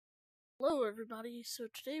Hello everybody, so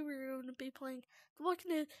today we're going to be playing The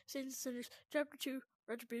Walking Dead Saints and Sinners Chapter 2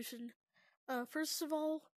 Retribution. First of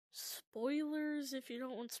all, spoilers if you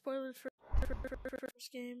don't want spoilers for this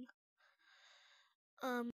game.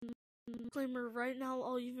 Disclaimer right now,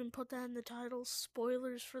 I'll even put that in the title,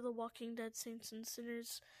 spoilers for The Walking Dead Saints and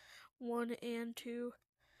Sinners 1 and 2.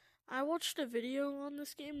 I watched a video on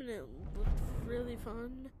this game and it looked really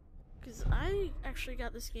fun, because I actually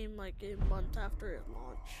got this game like a month after it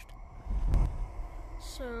launched.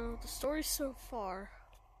 So, the story so far,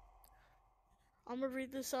 I'm gonna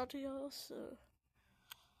read this out to y'all. So,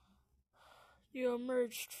 you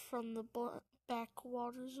emerged from the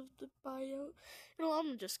backwaters of the bayou. I'm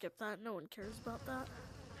gonna just skip that, no one cares about that.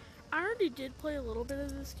 I already did play a little bit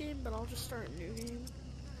of this game, but I'll just start a new game.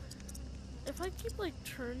 If I keep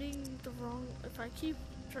turning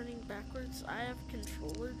backwards, I have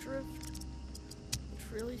controller drift, which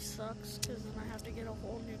really sucks, because then I have to get a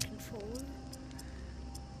whole new controller.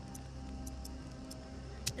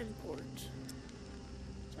 Import.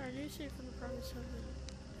 Sorry, new save from the progress have been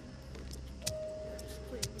imported. Just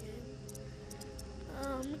play the game.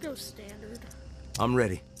 I'm gonna go standard. I'm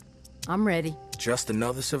ready. I'm ready. Just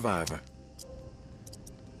another survivor.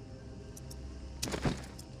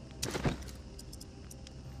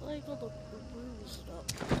 I like all the brutal stuff.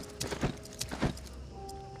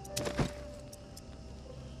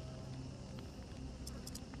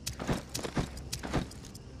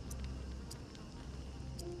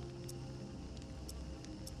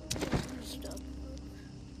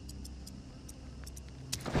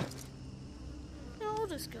 I'll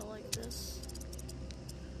just go like this.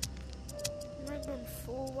 I'm not going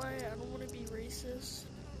full white. I don't want to be racist.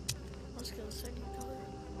 I'll just go the second color.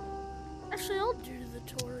 Actually, I'll do the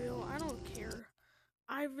tutorial. I don't care.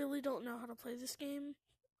 I really don't know how to play this game.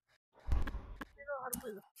 I know how to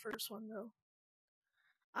play the first one though.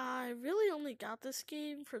 I really only got this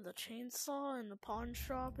game for the chainsaw and the pawn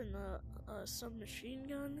shop and the submachine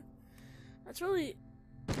gun. That's really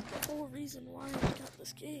the whole reason why I got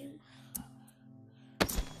this game.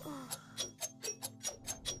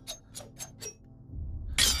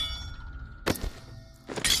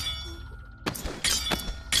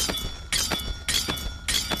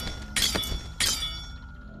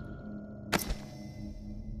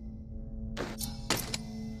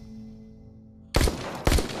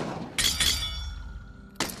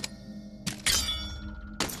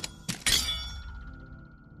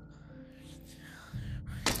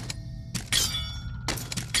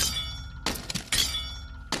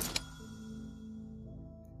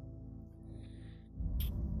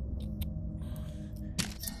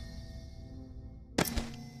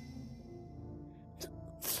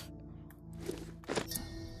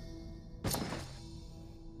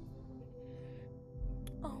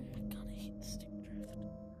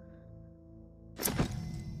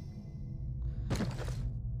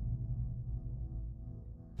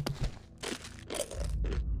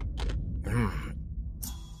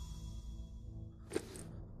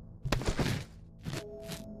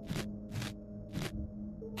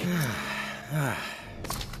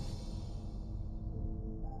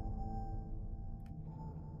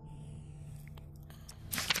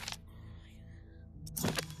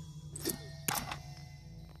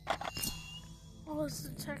 Oh, it's the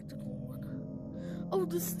tactical one. Oh,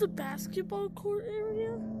 this is the basketball court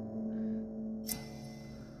area?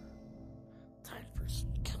 Time for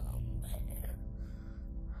some combat.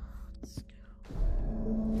 Let's go.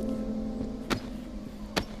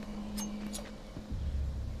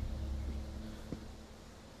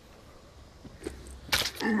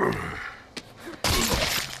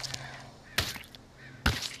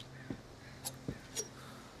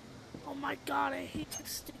 Oh my god, I hate the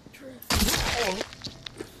stick drift.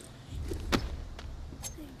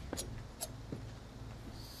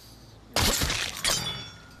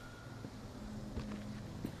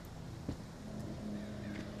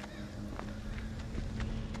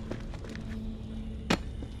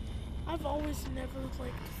 I've always never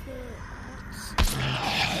liked the axe.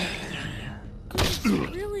 It's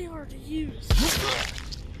really hard to use.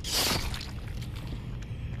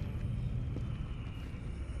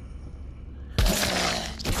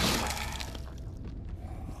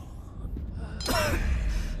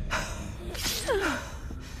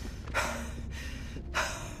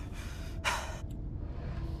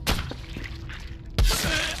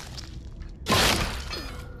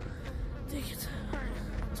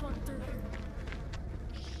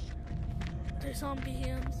 Zombie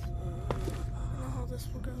hands. I know how this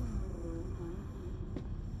will go.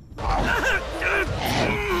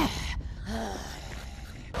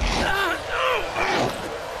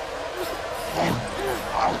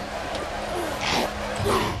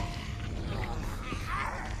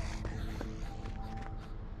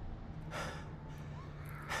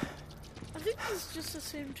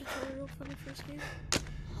 real funny first game.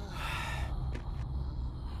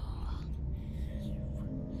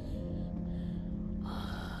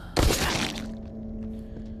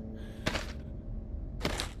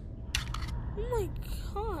 Oh my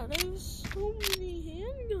god, I have so many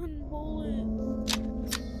handgun bullets.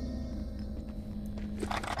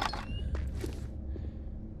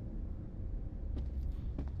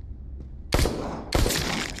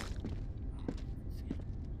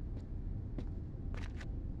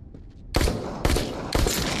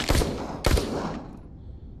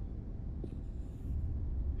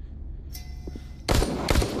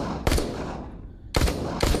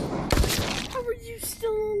 How are you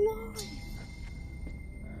still alive?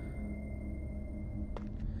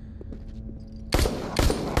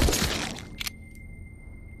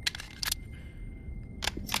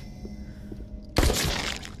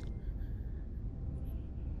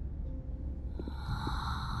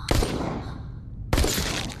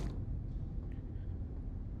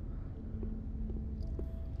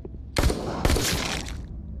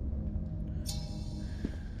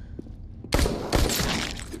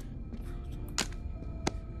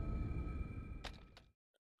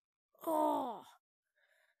 Oh.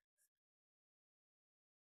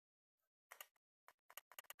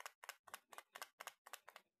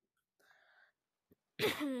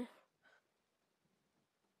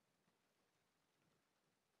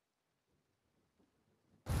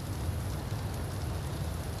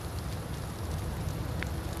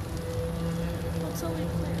 What's only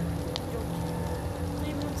clear?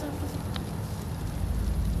 Leave once after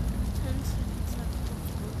 10 seconds after.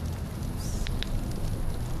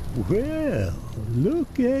 Well,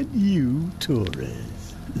 look at you,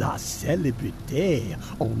 Torres. La celebrité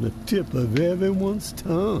on the tip of everyone's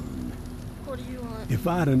tongue. What do you want? If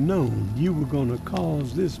I'd have known you were gonna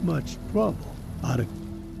cause this much trouble, I'd have...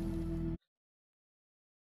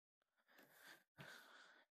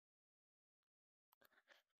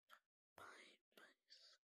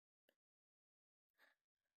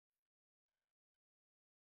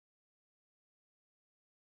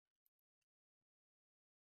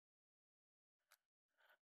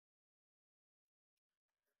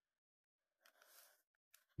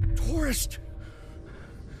 Tourist!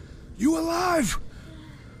 You alive?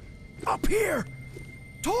 Up here!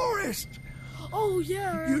 Tourist! Oh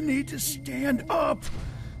yeah. You need to stand up!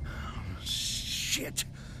 Shit!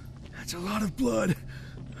 That's a lot of blood.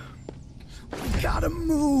 We gotta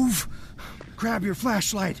move! Grab your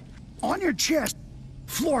flashlight. On your chest.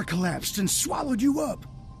 Floor collapsed and swallowed you up.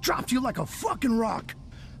 Dropped you like a fucking rock.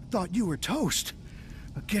 Thought you were toast.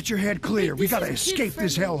 But get your head clear. We gotta escape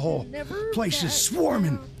this hellhole. Place is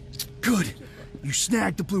swarming. Good. You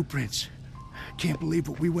snagged the blueprints. Can't believe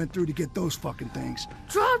what we went through to get those fucking things.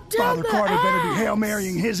 Drop down Father the Carter better be axe! Hail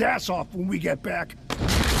Marying his ass off when we get back.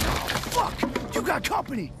 Fuck! You got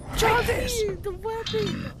company! Take this! Me, the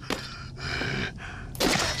weapon!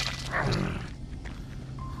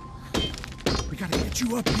 We gotta get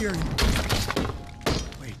you up here and...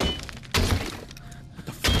 Wait. What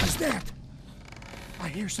the fuck is that? I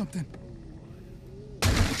hear something.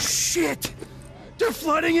 Shit! They're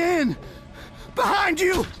flooding in! Behind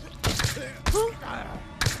you! Huh?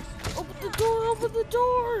 Open the door, open the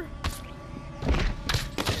door!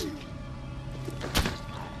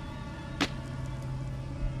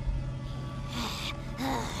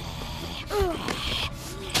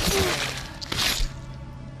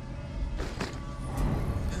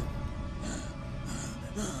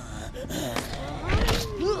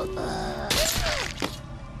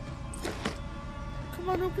 Come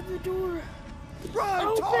on, open the door. Run,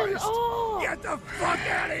 Open! tourist! Oh! Get the fuck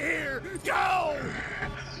out of here! Go!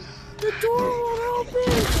 The door won't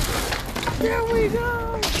open! There we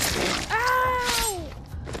go! Ow!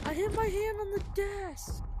 I hit my hand on the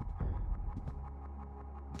desk.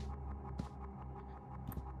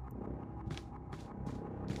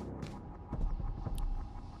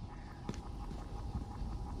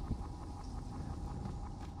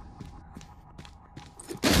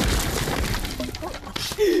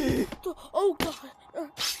 Oh god!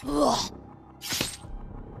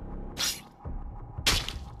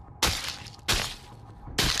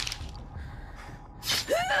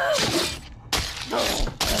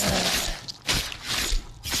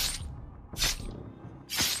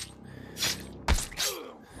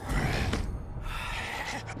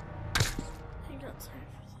 Ain't got time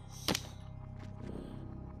for this.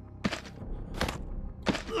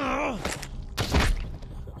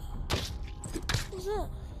 What's that?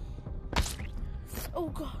 Oh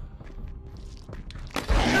god.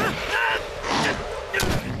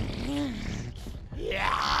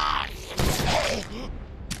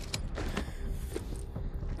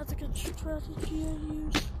 That's a good strategy I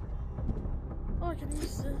use. Oh, I can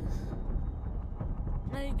use this.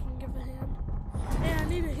 Now you can give a hand. Hey, I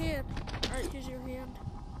need a hand. Alright, here's your hand.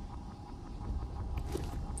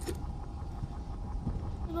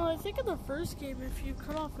 You know, I think in the first game, if you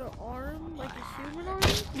cut off an arm, like a human arm,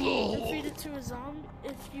 and feed it to a zombie,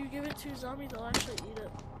 if you give it to a zombie, they'll actually eat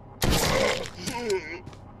it.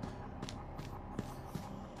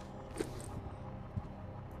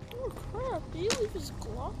 Oh crap, did he leave his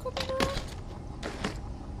Glock on the ground?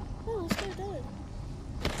 Oh, this guy died.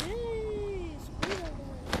 Yay, screw that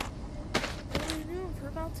guy. What are you doing for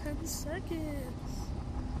about 10 seconds?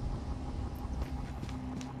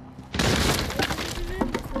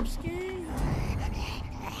 In the first game.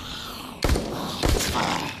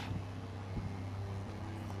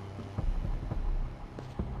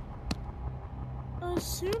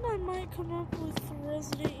 Soon I might come up with the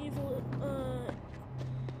Resident Evil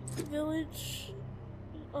Village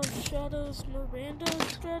of Shadows Miranda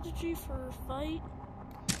strategy for a fight.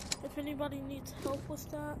 If anybody needs help with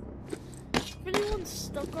that. If anyone's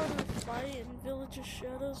stuck on a fight in Village of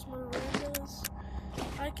Shadows Miranda's,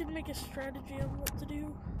 I can make a strategy on what to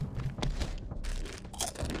do.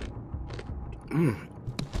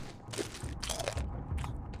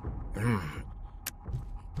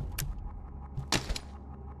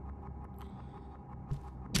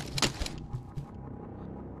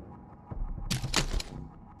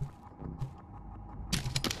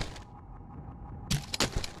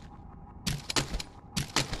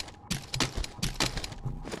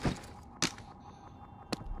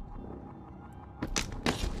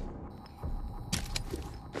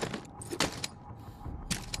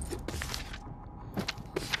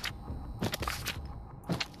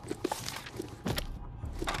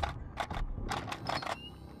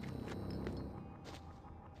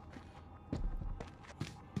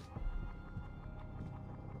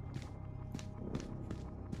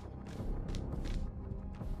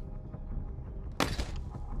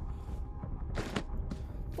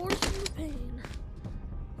 Forcing the pain.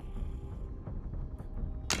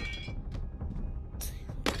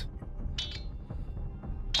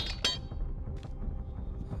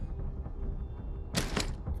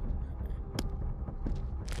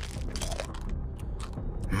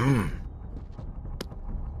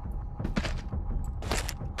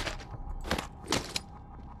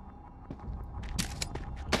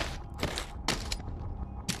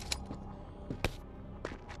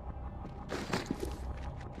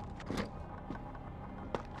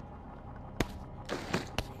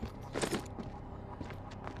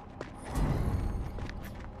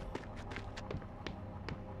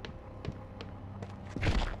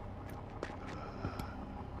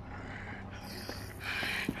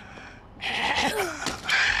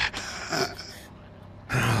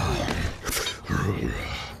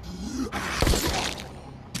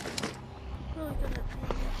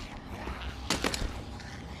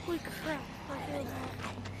 Holy crap, I feel that.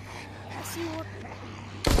 I see what...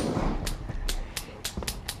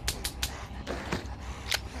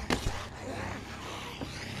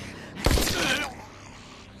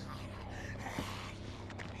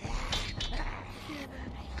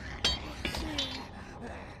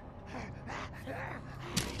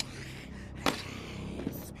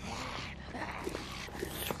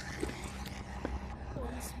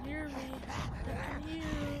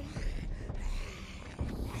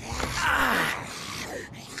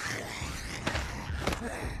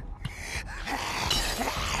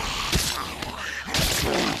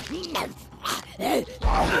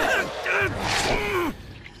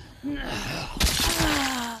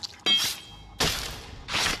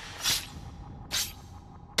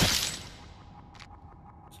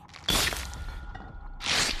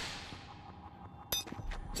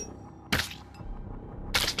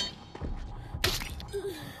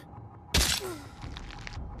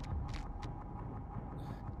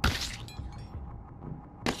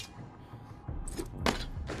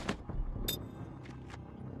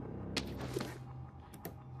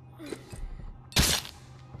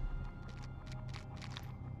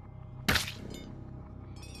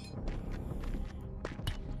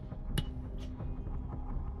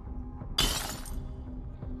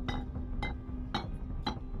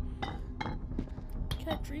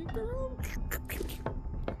 Drink around?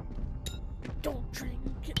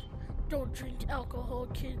 Don't drink alcohol,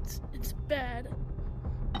 kids. It's bad.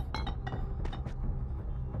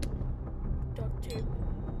 Duct tape.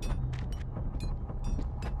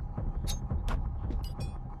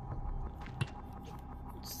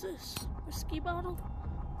 What's this? Whiskey bottle?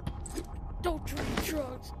 Don't drink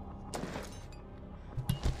drugs.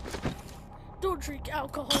 Don't drink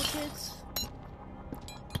alcohol, kids.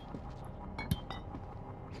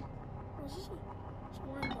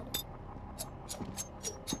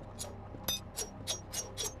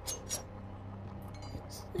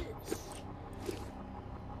 What's this?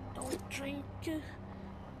 Don't drink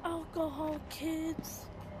alcohol, kids.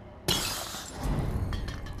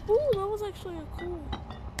 Ooh, that was actually a cool.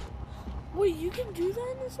 Wait, you can do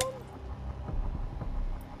that in this one?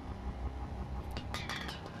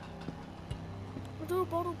 Fill a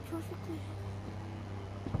bottle perfectly.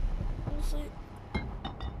 We'll see.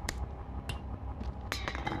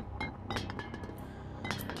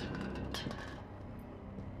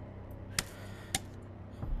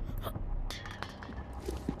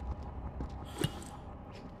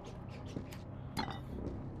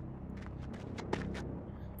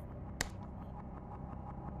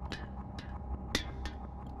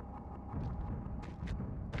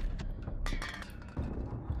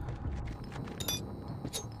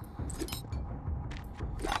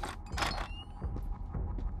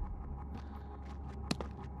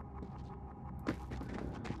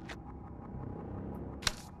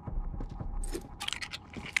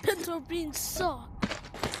 Pinto beans suck.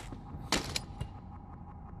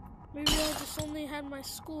 Maybe I just only had my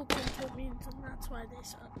school pinto beans and that's why they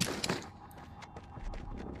suck.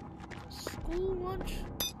 School lunch?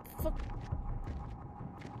 Fuck.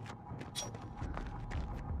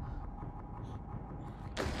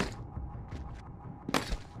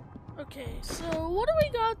 Okay, so what do we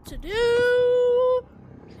got to do?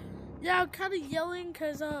 Yeah, I'm kind of yelling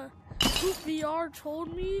because Hoop VR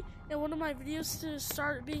told me in one of my videos to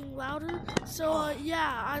start being louder. So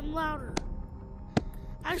yeah, I'm louder.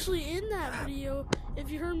 Actually, in that video,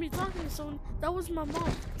 if you heard me talking to someone, that was my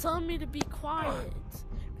mom telling me to be quiet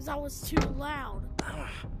because I was too loud.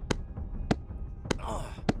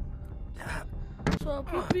 So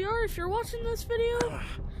Hoop VR, if you're watching this video,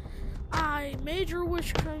 I made your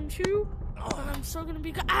wish come true, but I'm still gonna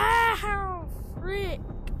be. Ow! Frick!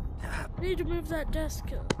 I need to move that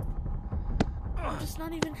desk up. I just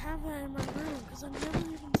not even have that in my room because I never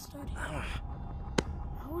even study. I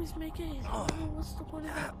always make A's. I don't know what's the point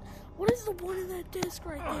of that. What is the point of that desk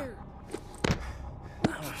right there?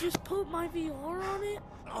 Would you just put my VR on it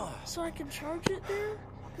so I can charge it there?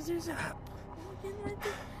 Because there's a plug-in right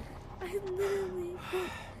there. I can literally put.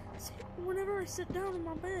 Whenever I sit down in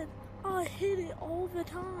my bed, I hit it all the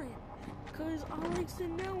time. Because I like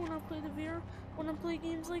sitting down when I play the VR, when I play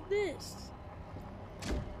games like this.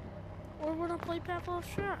 Or when I play Pavlov's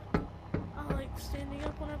Shot. I like standing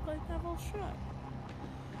up when I play Pavlov's Shot.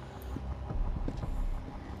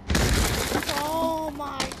 Oh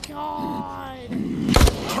my god!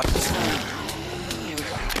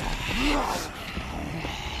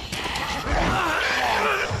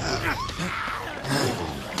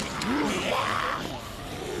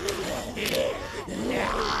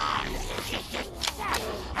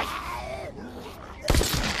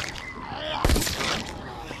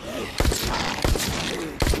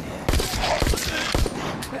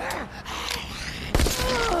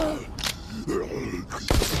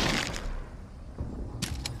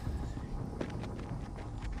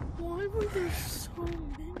 Why were there so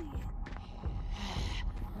many?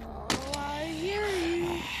 Oh, I hear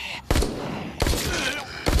you.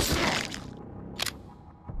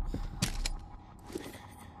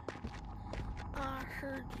 I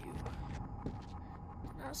heard you.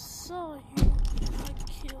 And I saw you. And I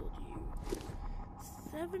killed you.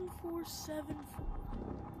 7474.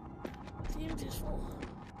 Seems useful.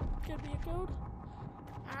 Could be a code.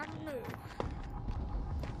 I don't know.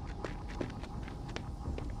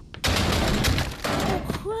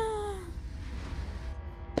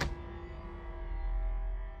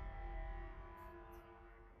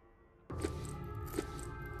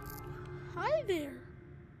 Hi there.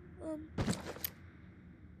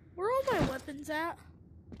 Where are all my weapons at?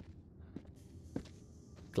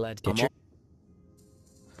 Glad to get you.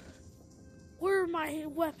 Where are my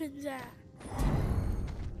weapons at?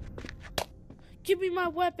 Give me my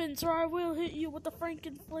weapons or I will hit you with the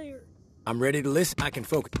Franken flare. I'm ready to listen. I can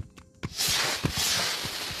focus.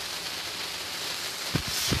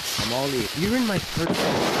 I'm all ears. You're in my first.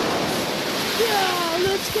 Yeah,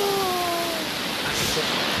 let's go.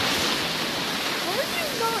 Why are you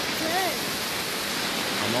not dead?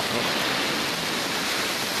 I'm all.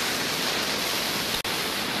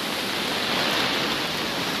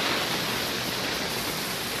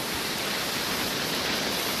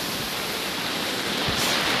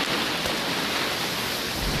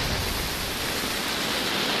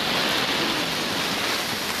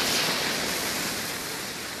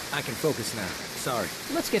 I can focus now. Sorry.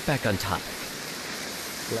 Let's get back on topic.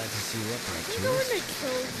 Glad to see you upright, I'm going to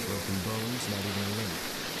kill you. Broken bones, not even a limb.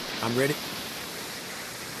 I'm ready.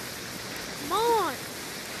 Come on.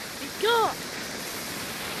 Wake up.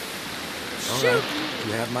 All shoot right.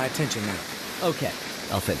 me. You have my attention now. Okay,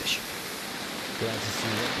 I'll finish. Glad to see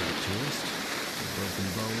you up here, tourist. No broken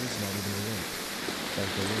bones, not even a limp. Thank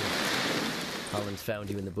the Lord. Hollins found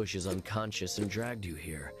you in the bushes unconscious and dragged you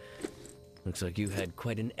here. Looks like you had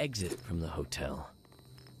quite an exit from the hotel.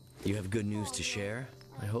 You have good news to share,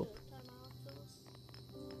 I hope?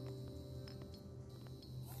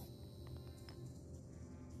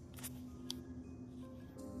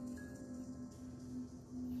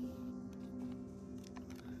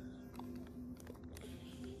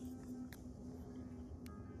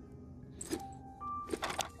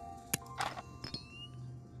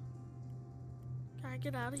 Can I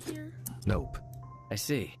get out of here? Nope. I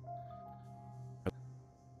see.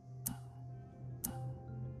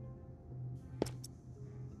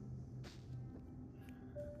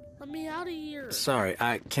 Let me out of here. Sorry,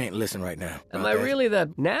 I can't listen right now. Am About I that. really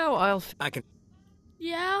that? Now I'll. I can.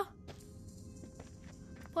 Yeah?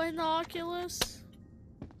 Playing the Oculus?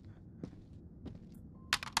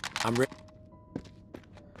 I'm ready.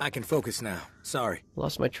 I can focus now. Sorry.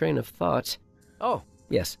 Lost my train of thought. Oh,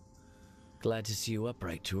 yes. Glad to see you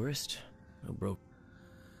upright, tourist. No broke.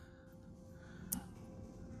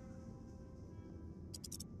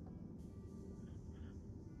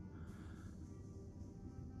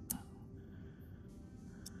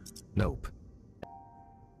 Nope.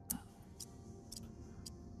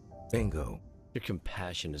 Bingo. Your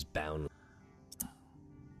compassion is boundless.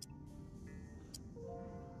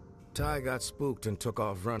 Ty got spooked and took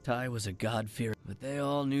off running. Ty was a God-fearer, but they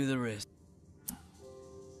all knew the risk.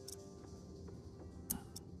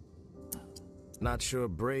 Not sure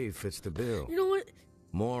Brave fits the bill. You know what?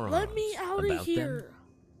 Morons. Let me out About of here.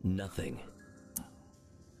 Nothing.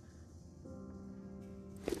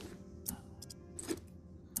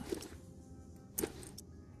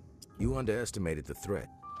 You underestimated the threat.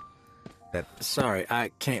 Sorry, I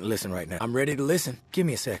can't listen right now. I'm ready to listen. Give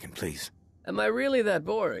me a second, please. Am I really that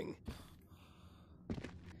boring?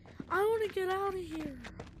 I want to get out of here.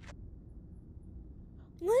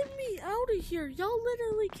 Let me out of here. Y'all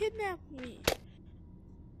literally kidnapped me.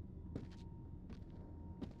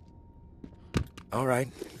 All right,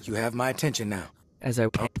 you have my attention now. As I...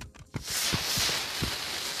 All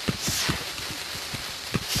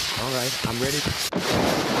right, I'm ready.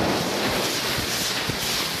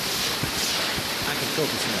 I can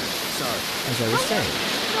focus now. Sorry. As I was saying.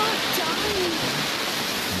 Not dying.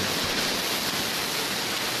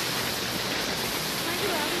 Can I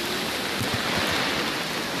get out of here?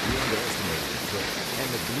 You underestimated the threat. And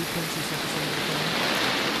the blueprints you sent us over the phone?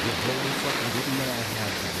 You holy fucking didn't know I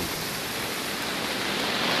had the blueprint.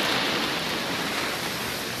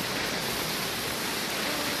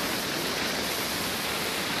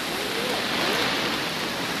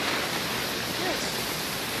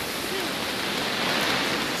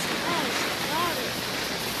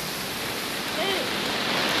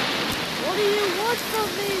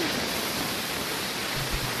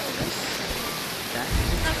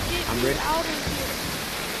 I'm ready. Out of here.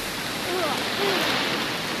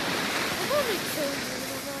 I'm probably killing you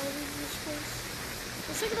whenever I leave this place.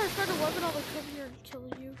 The second I find a weapon, I'll come here and kill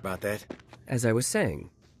you. About that? As I was saying,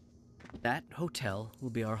 that hotel will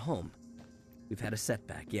be our home. We've had a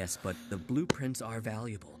setback, yes, but the blueprints are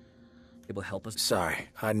valuable. It will help us... Sorry,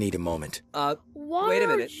 I need a moment. Why wait a are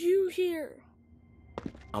minute. you here?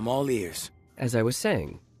 I'm all ears. As I was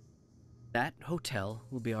saying, that hotel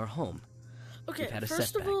will be our home. Okay, We've had a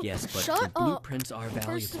first setback, of all, yes, but shut the up. blueprints are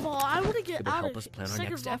valuable. First of all, I want to get It will out help of us here. plan our Second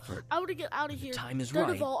next of all, effort. I want to get out of here. The time is Third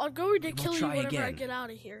right. of all, I'm going to We will kill you try whenever I again. get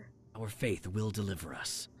out of here. Our faith will deliver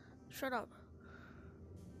us. Shut up.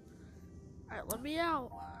 Alright, let me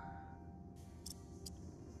out.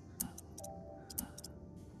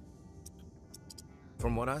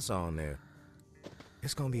 From what I saw in there,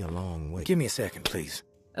 it's gonna be a long way. Give me a second, please.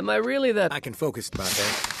 Am I really that... I can focus about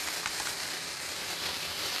that.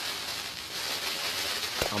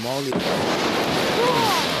 I'm all ears.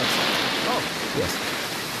 Oh, yes.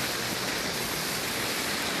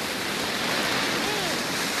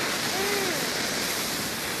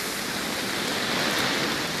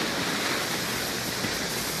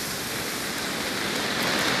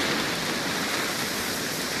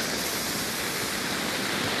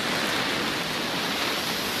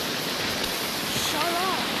 Shut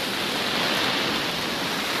up.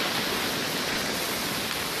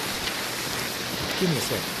 Give me a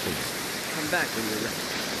second, please. Come back when you're ready.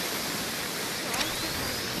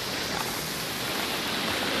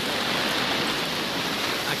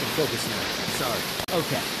 I can focus now. Sorry.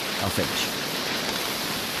 Okay, I'll finish.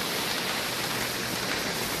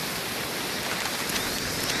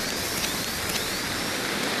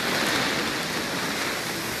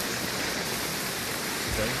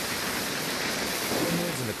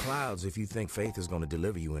 clouds if you think faith is going to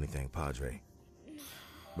deliver you anything, Padre.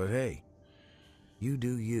 But hey, you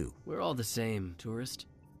do you. We're all the same, tourist.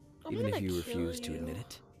 I'm Even if gonna you kill refuse to you. admit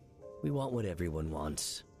it. We want what everyone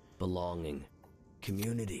wants. Belonging.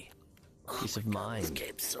 Community. Peace of mind. This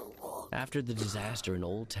game's so long. After the disaster in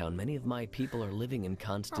Old Town, many of my people are living in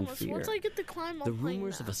constant Promise, fear. once I get the climb, I'll The play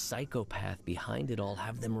rumors that. of a psychopath behind it all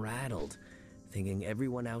have them rattled, thinking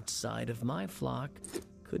everyone outside of my flock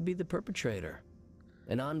could be the perpetrator.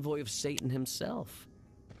 An envoy of Satan himself.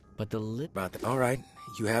 But the All right,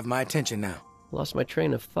 you have my attention now. Lost my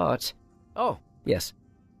train of thought. Oh, yes.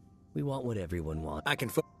 We want what everyone wants. I can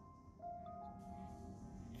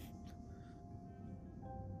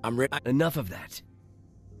I'm ready. Enough of that.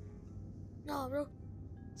 No, bro.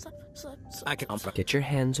 Stop. I can. Get your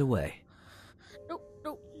hands away. Nope.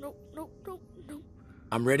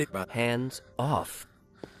 I'm ready. Hands off.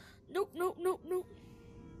 Nope.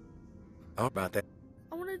 How about that?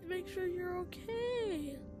 I wanted to make sure you're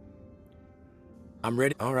okay. I'm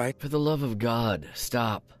ready. All right. For the love of God,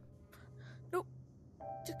 stop. Nope.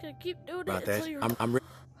 Just gonna keep doing About it that. until you're. I'm ready.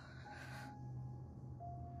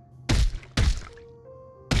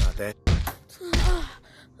 About that.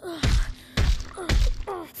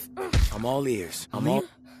 I'm all ears. I'm all.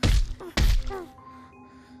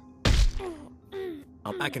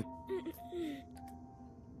 I can.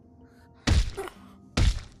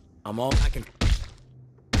 I'm all. I can.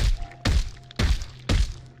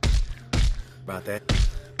 About that.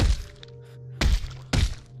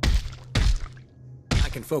 I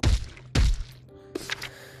can focus.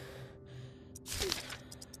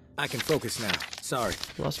 I can focus now. Sorry.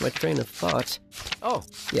 Lost my train of thought. Oh,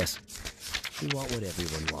 yes. We want what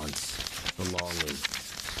everyone wants. Belonging.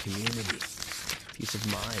 Community. Peace of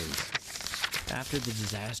mind. After the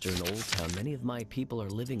disaster in Old Town, many of my people are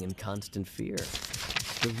living in constant fear.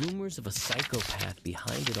 The rumors of a psychopath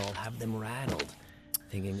behind it all have them rattled,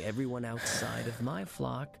 thinking everyone outside of my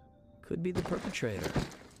flock could be the perpetrator.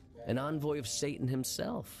 An envoy of Satan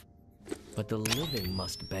himself. But the living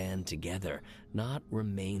must band together, not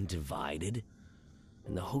remain divided.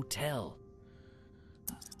 And the hotel.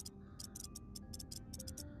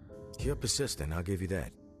 You're persistent, I'll give you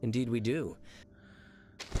that. Indeed we do.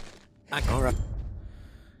 All right.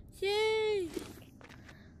 Yay!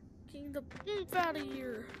 Getting the out of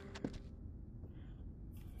here.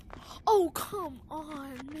 Oh, come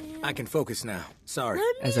on, man. I can focus now. Sorry.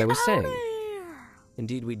 Let me As I was outta saying. here.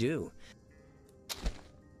 Indeed we do.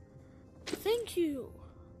 Thank you.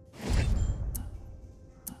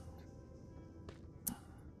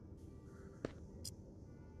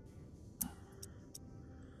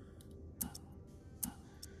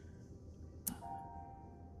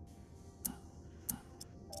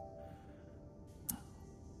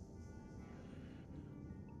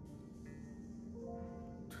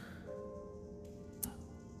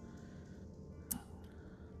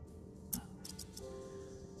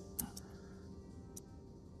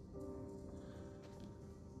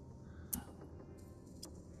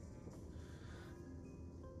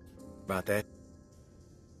 About that.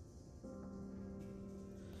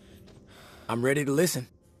 I'm ready to listen.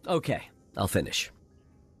 Okay, I'll finish.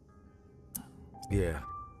 Yeah.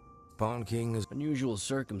 Pawn King is... Unusual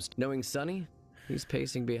circumstance. Knowing Sonny, he's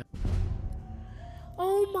pacing behind.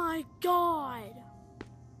 Oh my god.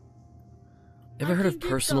 Ever heard of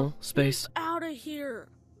personal space? Out of here.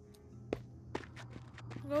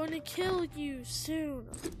 I'm going to kill you soon.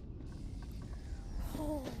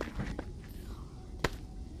 Oh my god.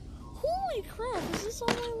 Holy crap, is this all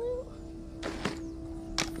my loot?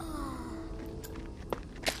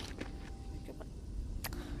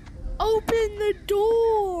 Open the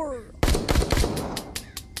door!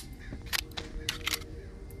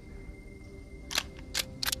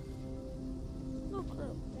 Oh crap,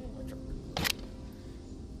 oh my god.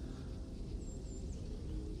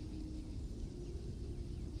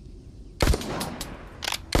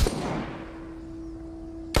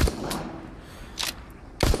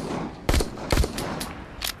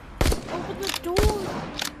 Open the door!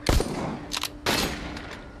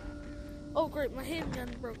 Oh great, my handgun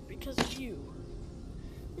broke because of you.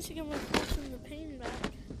 At least I got my force and the pain back.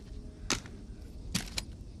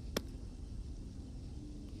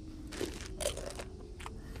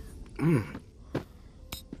 I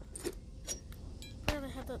gotta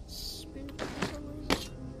have that spoon for some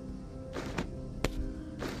reason.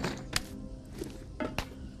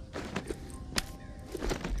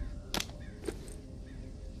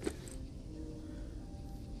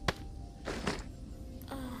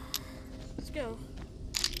 Let's go.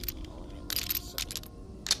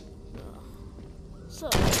 So.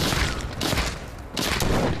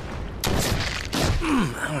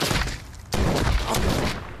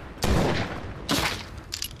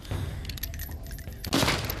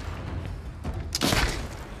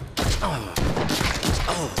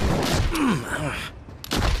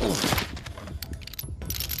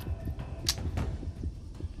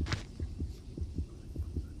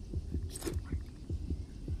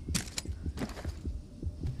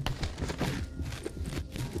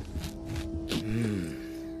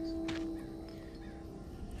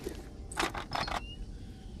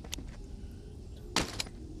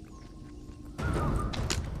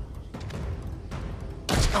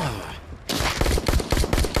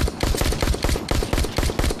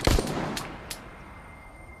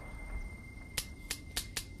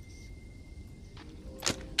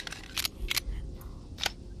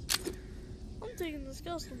 I'm taking this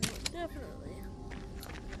custom one, definitely.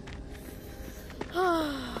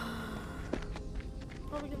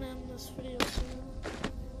 Probably gonna end this video soon.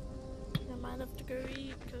 I might have to go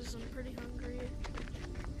eat because I'm pretty hungry.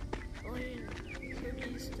 Only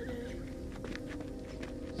cookies today.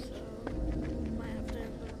 So, might have to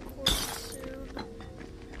end the recording soon.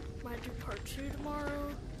 Might do part 2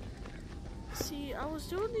 tomorrow. See, I was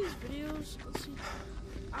doing these videos. See,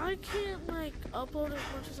 I can't like upload as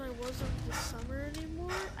much as I was over the summer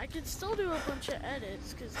anymore. I can still do a bunch of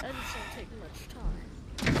edits because edits don't take much time.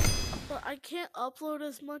 But I can't upload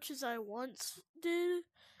as much as I once did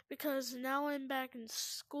because now I'm back in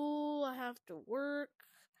school. I have to work,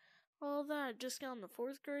 all that. I just got in the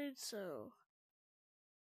 4th grade, so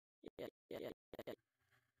yeah.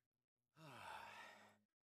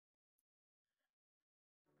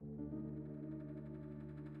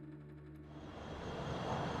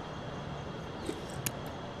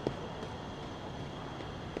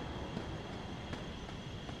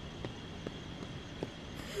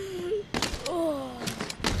 Oh.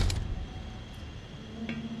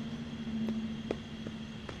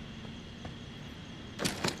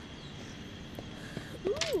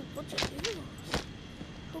 Ooh, bunch of heroes.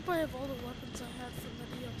 Hope I have all the weapons I had from the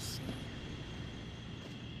DLC.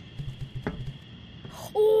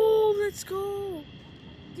 Oh, let's go!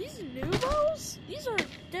 These new bows? These are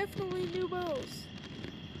definitely new bows.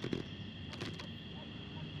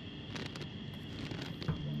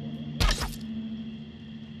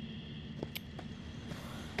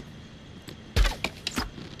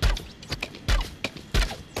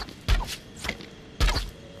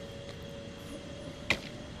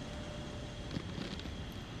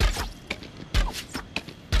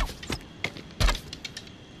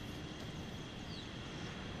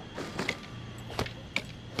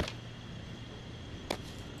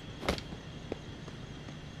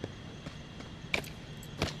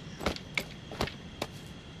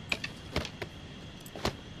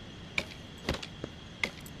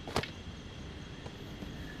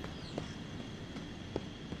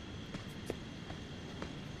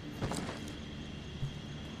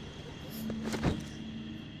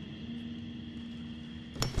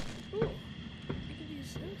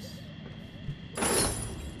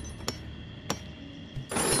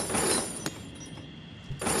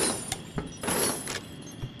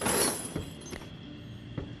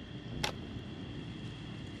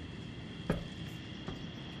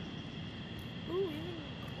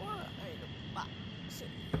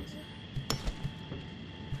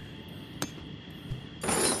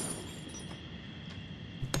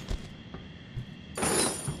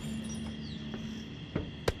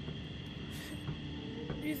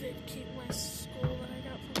 They'd keep my skull that I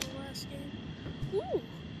got from the last game. Ooh!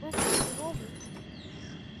 Broken revolver.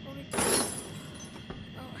 Only...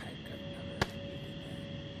 Oh, heck,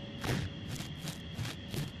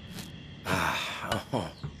 Oh.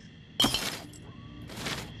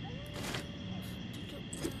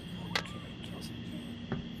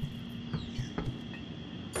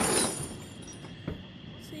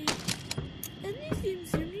 See, in these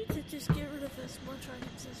games, you need to just get rid of as much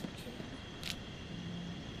items as you can.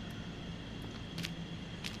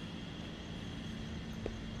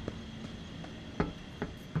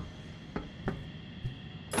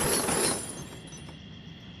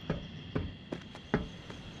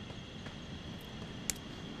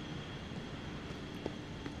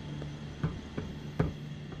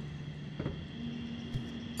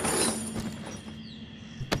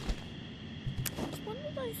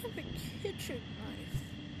 I have a kitchen knife.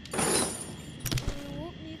 I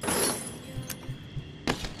won't need this gun.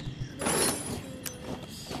 I don't need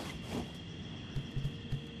tools.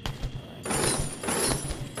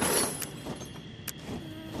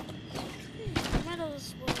 Okay, I might as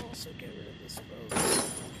well also get rid of this bow.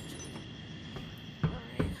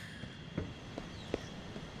 Alright.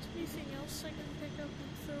 Anything else I can pick up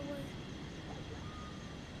and throw away?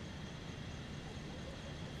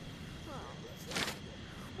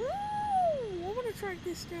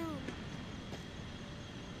 this down.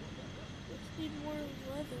 Just need more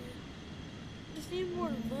leather. Just need more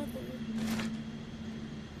leather.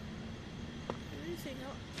 Anything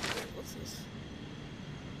else? Wait, what's this?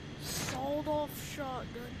 Sawed-off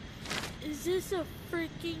shotgun. Is this a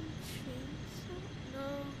freaking chainsaw? No.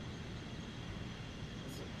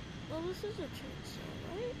 Well, this is a chainsaw,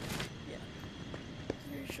 right? Yeah.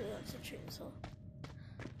 Pretty sure that's a chainsaw.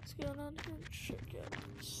 Let's go down here and check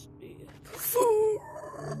out speed.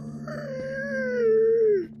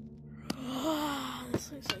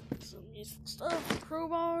 This looks like some useful stuff.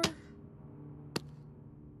 Crowbar.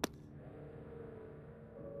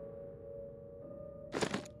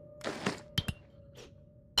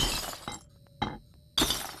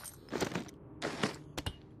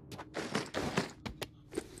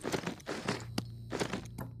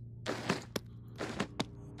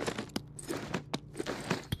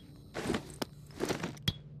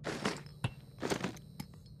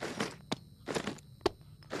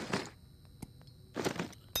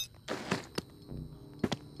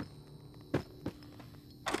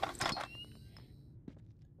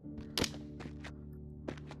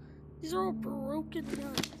 These are all broken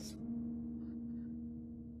guns.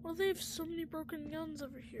 Why do they have so many broken guns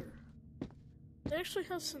over here? They actually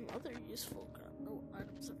have some other useful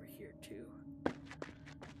items over here too.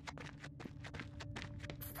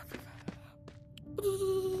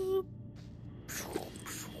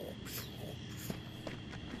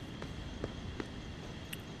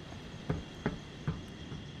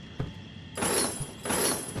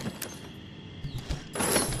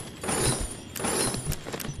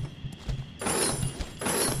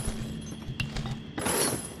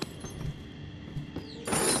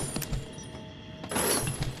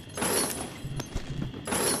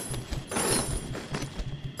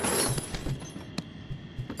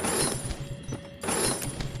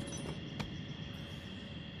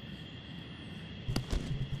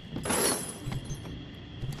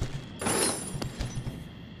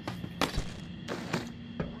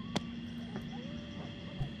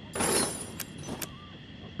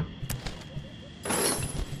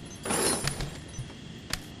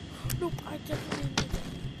 Nope, I definitely need that.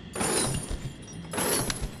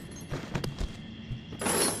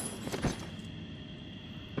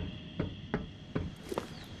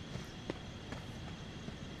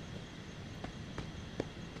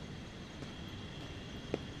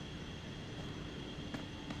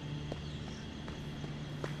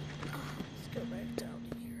 Let's go back down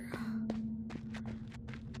here.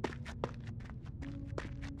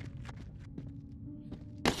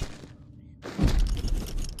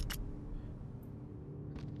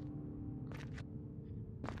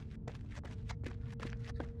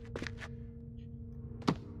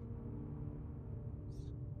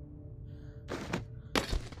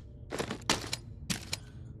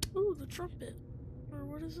 Ooh, the trumpet. Or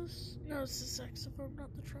what is this? No, it's the saxophone, not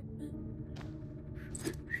the trumpet.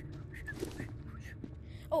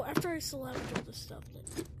 Oh, after I salvage all this stuff, then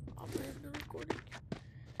I'll put it in the recording.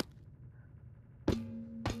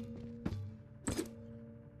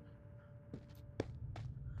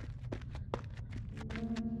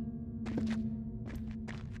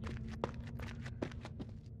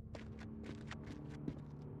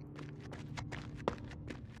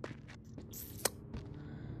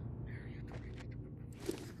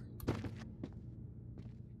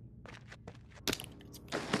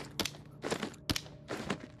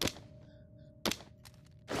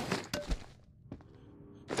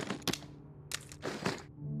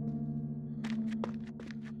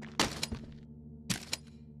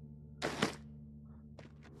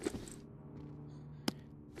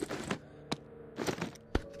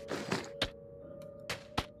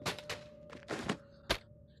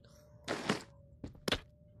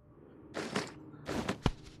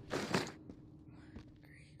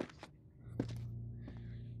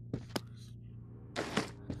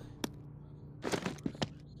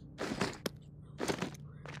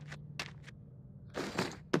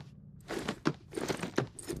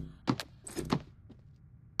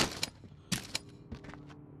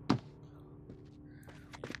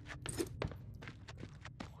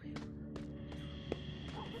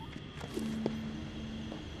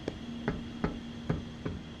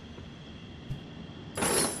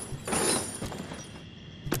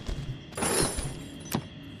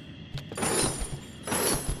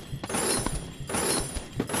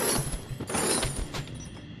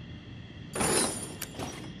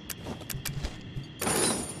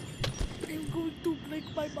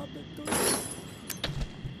 My mother too.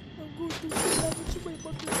 I'm going to savage my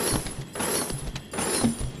mother.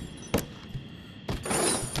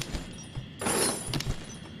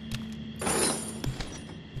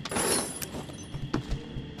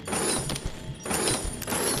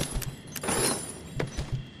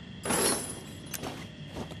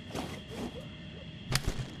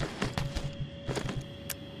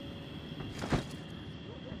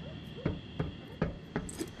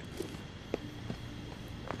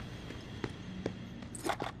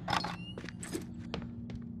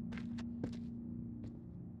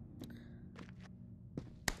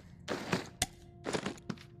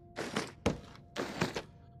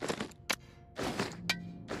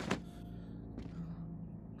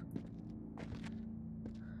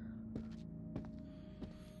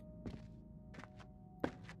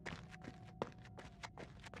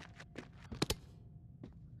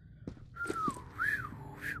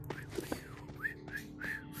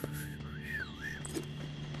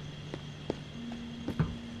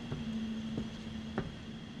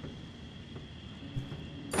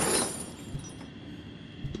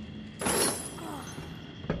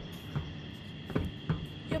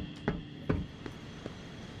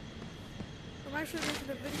 actually making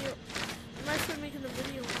a video. I'm actually making a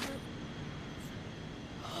video on it.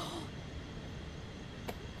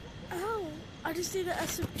 Ow! I just need an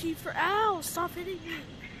SMG for. Ow! Stop hitting me!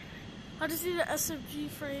 I just need an SMG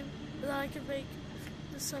frame that I can make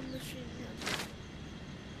the submachine gun.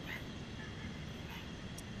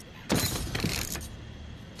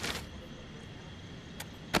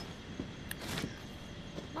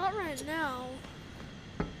 Not right now.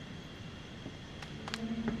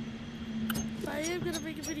 But I am gonna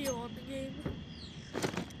make a video on the game.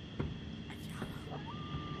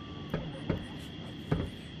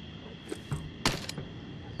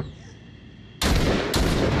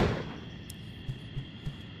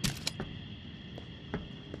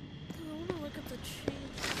 I wanna look at the chainsaw.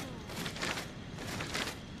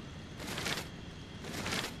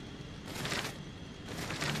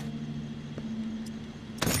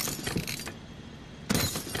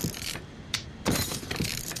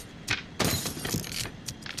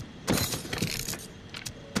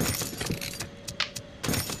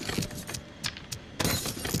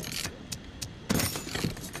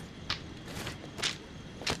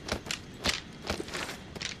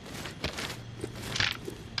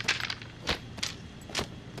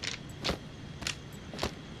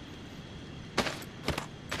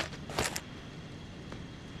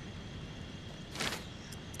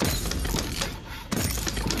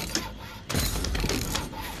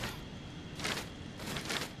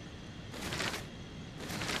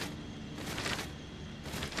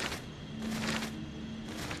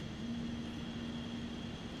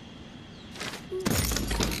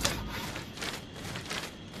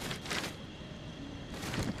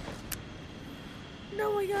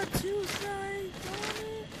 No, I got two sides on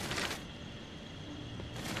it.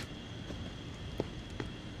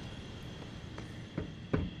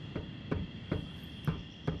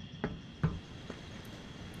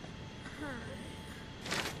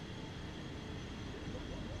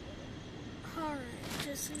 Alright,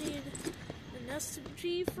 just need an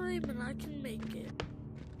SMG frame and I can make it.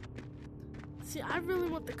 See, I really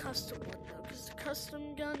want the custom one though, because the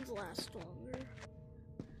custom guns last longer.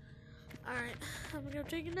 Alright, I'm gonna go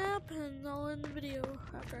take a nap and I'll end the video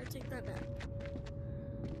after I take that nap.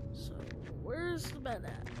 So, where's the bed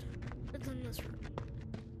at? It's in this room.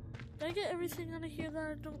 Did I get everything out of here that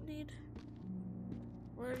I don't need?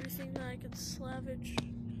 Or everything that I can salvage?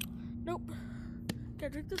 Nope. Can I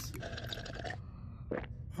drink this?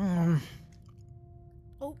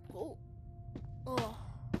 Oh, oh. Oh.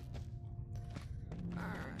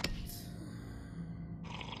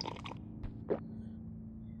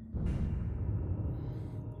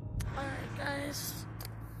 Alright guys,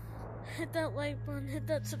 hit that like button, hit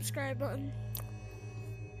that subscribe button.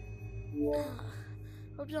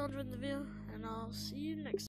 Hope y'all enjoyed the video, and I'll see you next time.